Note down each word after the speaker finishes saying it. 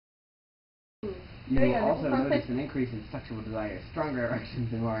You will also notice an increase in sexual desire, stronger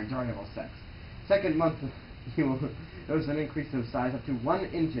erections, and more enjoyable sex. Second month, you will notice an increase of size up to 1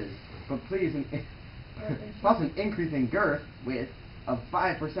 inch, but please, plus an increase in girth, width of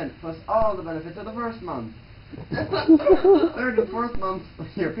 5%, plus all the benefits of the first month. Third and fourth month,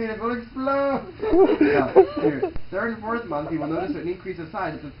 your penis will explode. Your third and fourth month, you will notice an increase of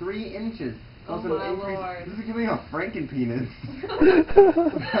size up to 3 inches. Plus an increase. Lord. This is giving a Franken penis.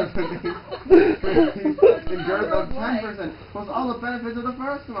 In girth of 10%, plus all the benefits of the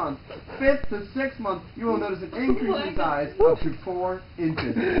first month. Fifth to sixth month, you will notice an increase in size up to 4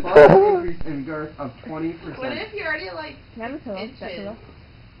 inches. Plus an increase in girth of 20%. What if you're already like inches?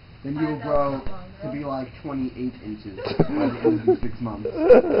 Then you will grow to be like 28 inches by the end of the 6 months.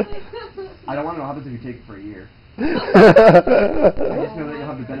 I don't want to know what happens if you take it for a year. I just know that you'll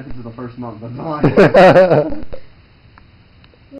have the benefits of the first month. That's all I know.